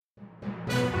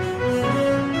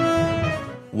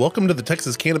Welcome to the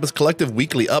Texas Cannabis Collective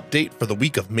weekly update for the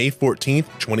week of May 14th,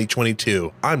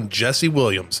 2022. I'm Jesse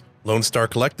Williams. Lone Star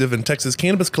Collective and Texas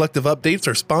Cannabis Collective updates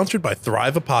are sponsored by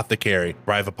Thrive Apothecary.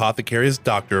 Thrive Apothecary is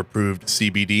doctor-approved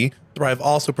CBD. Thrive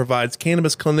also provides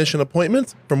cannabis clinician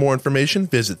appointments. For more information,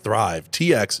 visit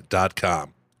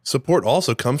thrivetx.com. Support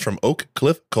also comes from Oak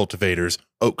Cliff Cultivators.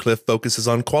 Oak Cliff focuses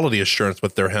on quality assurance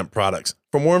with their hemp products.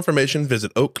 For more information,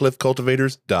 visit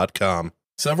oakcliffcultivators.com.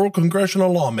 Several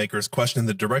congressional lawmakers questioned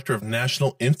the director of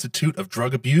National Institute of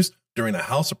Drug Abuse during a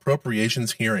House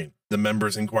Appropriations hearing. The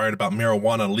members inquired about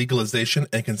marijuana legalization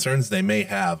and concerns they may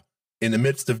have. In the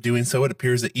midst of doing so, it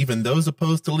appears that even those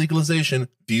opposed to legalization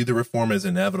view the reform as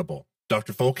inevitable.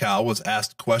 Dr. Volkow was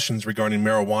asked questions regarding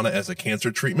marijuana as a cancer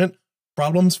treatment,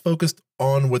 problems focused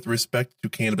on with respect to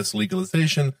cannabis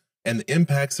legalization, and the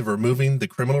impacts of removing the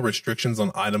criminal restrictions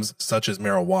on items such as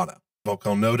marijuana.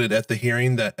 Volkow noted at the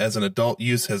hearing that as an adult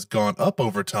use has gone up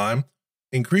over time,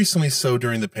 increasingly so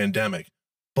during the pandemic,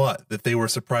 but that they were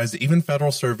surprised that even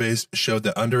federal surveys showed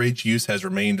that underage use has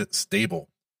remained stable.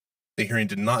 The hearing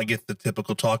did not get the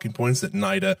typical talking points that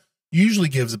NIDA usually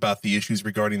gives about the issues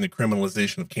regarding the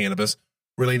criminalization of cannabis,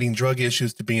 relating drug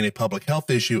issues to being a public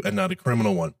health issue and not a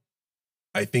criminal one.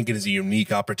 I think it is a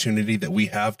unique opportunity that we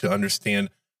have to understand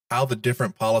how the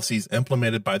different policies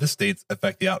implemented by the states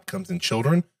affect the outcomes in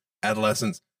children,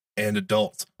 adolescents, and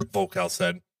adults, Volkow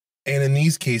said. And in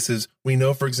these cases, we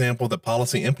know, for example, that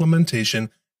policy implementation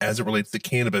as it relates to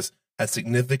cannabis has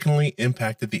significantly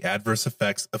impacted the adverse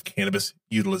effects of cannabis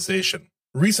utilization.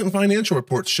 Recent financial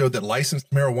reports showed that licensed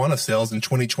marijuana sales in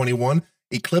 2021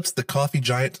 eclipsed the coffee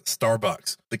giant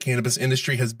Starbucks. The cannabis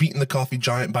industry has beaten the coffee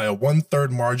giant by a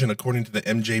 1/3 margin according to the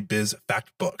MJ Biz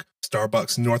Fact Book.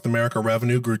 Starbucks North America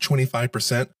revenue grew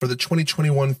 25% for the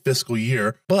 2021 fiscal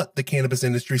year, but the cannabis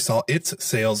industry saw its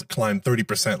sales climb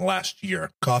 30% last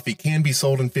year. Coffee can be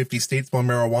sold in 50 states while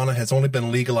marijuana has only been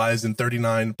legalized in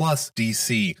 39 plus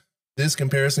DC. This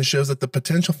comparison shows that the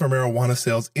potential for marijuana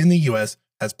sales in the U.S.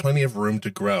 has plenty of room to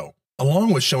grow,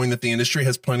 along with showing that the industry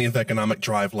has plenty of economic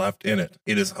drive left in it.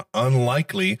 It is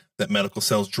unlikely that medical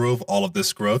sales drove all of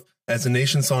this growth, as the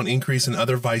nation saw an increase in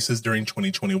other vices during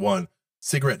 2021.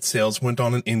 Cigarette sales went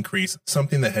on an increase,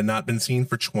 something that had not been seen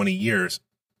for 20 years.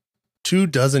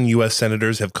 24 U.S.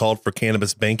 senators have called for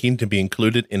cannabis banking to be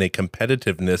included in a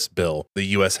competitiveness bill. The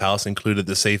U.S. House included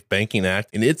the Safe Banking Act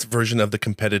in its version of the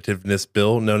competitiveness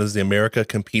bill known as the America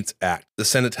Competes Act. The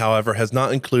Senate, however, has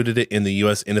not included it in the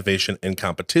U.S. Innovation and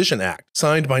Competition Act.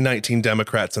 Signed by 19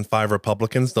 Democrats and 5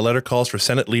 Republicans, the letter calls for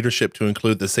Senate leadership to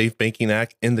include the Safe Banking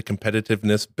Act in the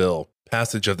competitiveness bill.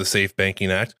 Passage of the Safe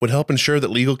Banking Act would help ensure that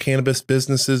legal cannabis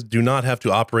businesses do not have to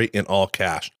operate in all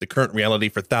cash, the current reality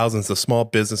for thousands of small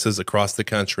businesses across the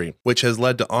country, which has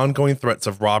led to ongoing threats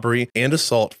of robbery and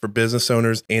assault for business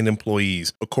owners and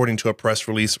employees, according to a press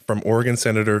release from Oregon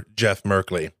Senator Jeff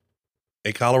Merkley.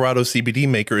 A Colorado CBD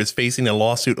maker is facing a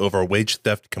lawsuit over a wage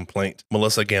theft complaint.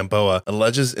 Melissa Gamboa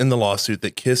alleges in the lawsuit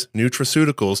that Kiss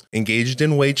Nutraceuticals engaged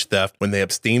in wage theft when they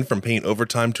abstained from paying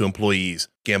overtime to employees.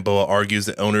 Gamboa argues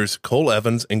that owners Cole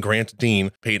Evans and Grant Dean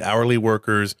paid hourly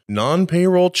workers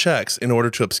non-payroll checks in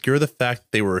order to obscure the fact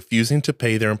that they were refusing to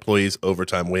pay their employees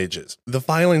overtime wages. The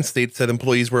filing states that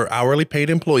employees were hourly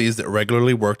paid employees that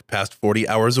regularly worked past 40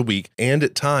 hours a week and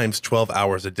at times 12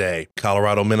 hours a day.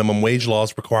 Colorado minimum wage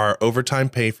laws require overtime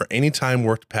pay for any time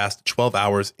worked past 12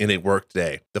 hours in a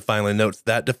workday. The filing notes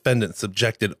that defendants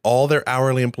subjected all their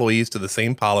hourly employees to the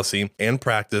same policy and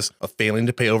practice of failing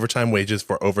to pay overtime wages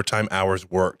for overtime hours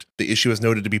worked. The issue is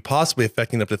noted to be possibly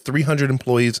affecting up to 300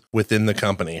 employees within the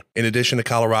company. In addition to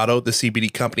Colorado, the CBD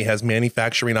company has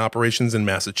manufacturing operations in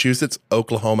Massachusetts,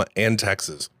 Oklahoma, and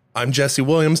Texas. I'm Jesse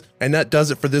Williams, and that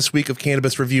does it for this week of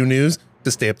Cannabis Review News.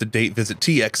 To stay up to date, visit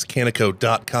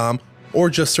txcanico.com or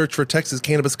just search for Texas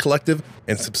Cannabis Collective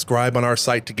and subscribe on our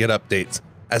site to get updates.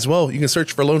 As well, you can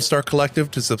search for Lone Star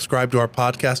Collective to subscribe to our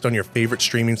podcast on your favorite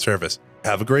streaming service.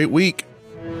 Have a great week.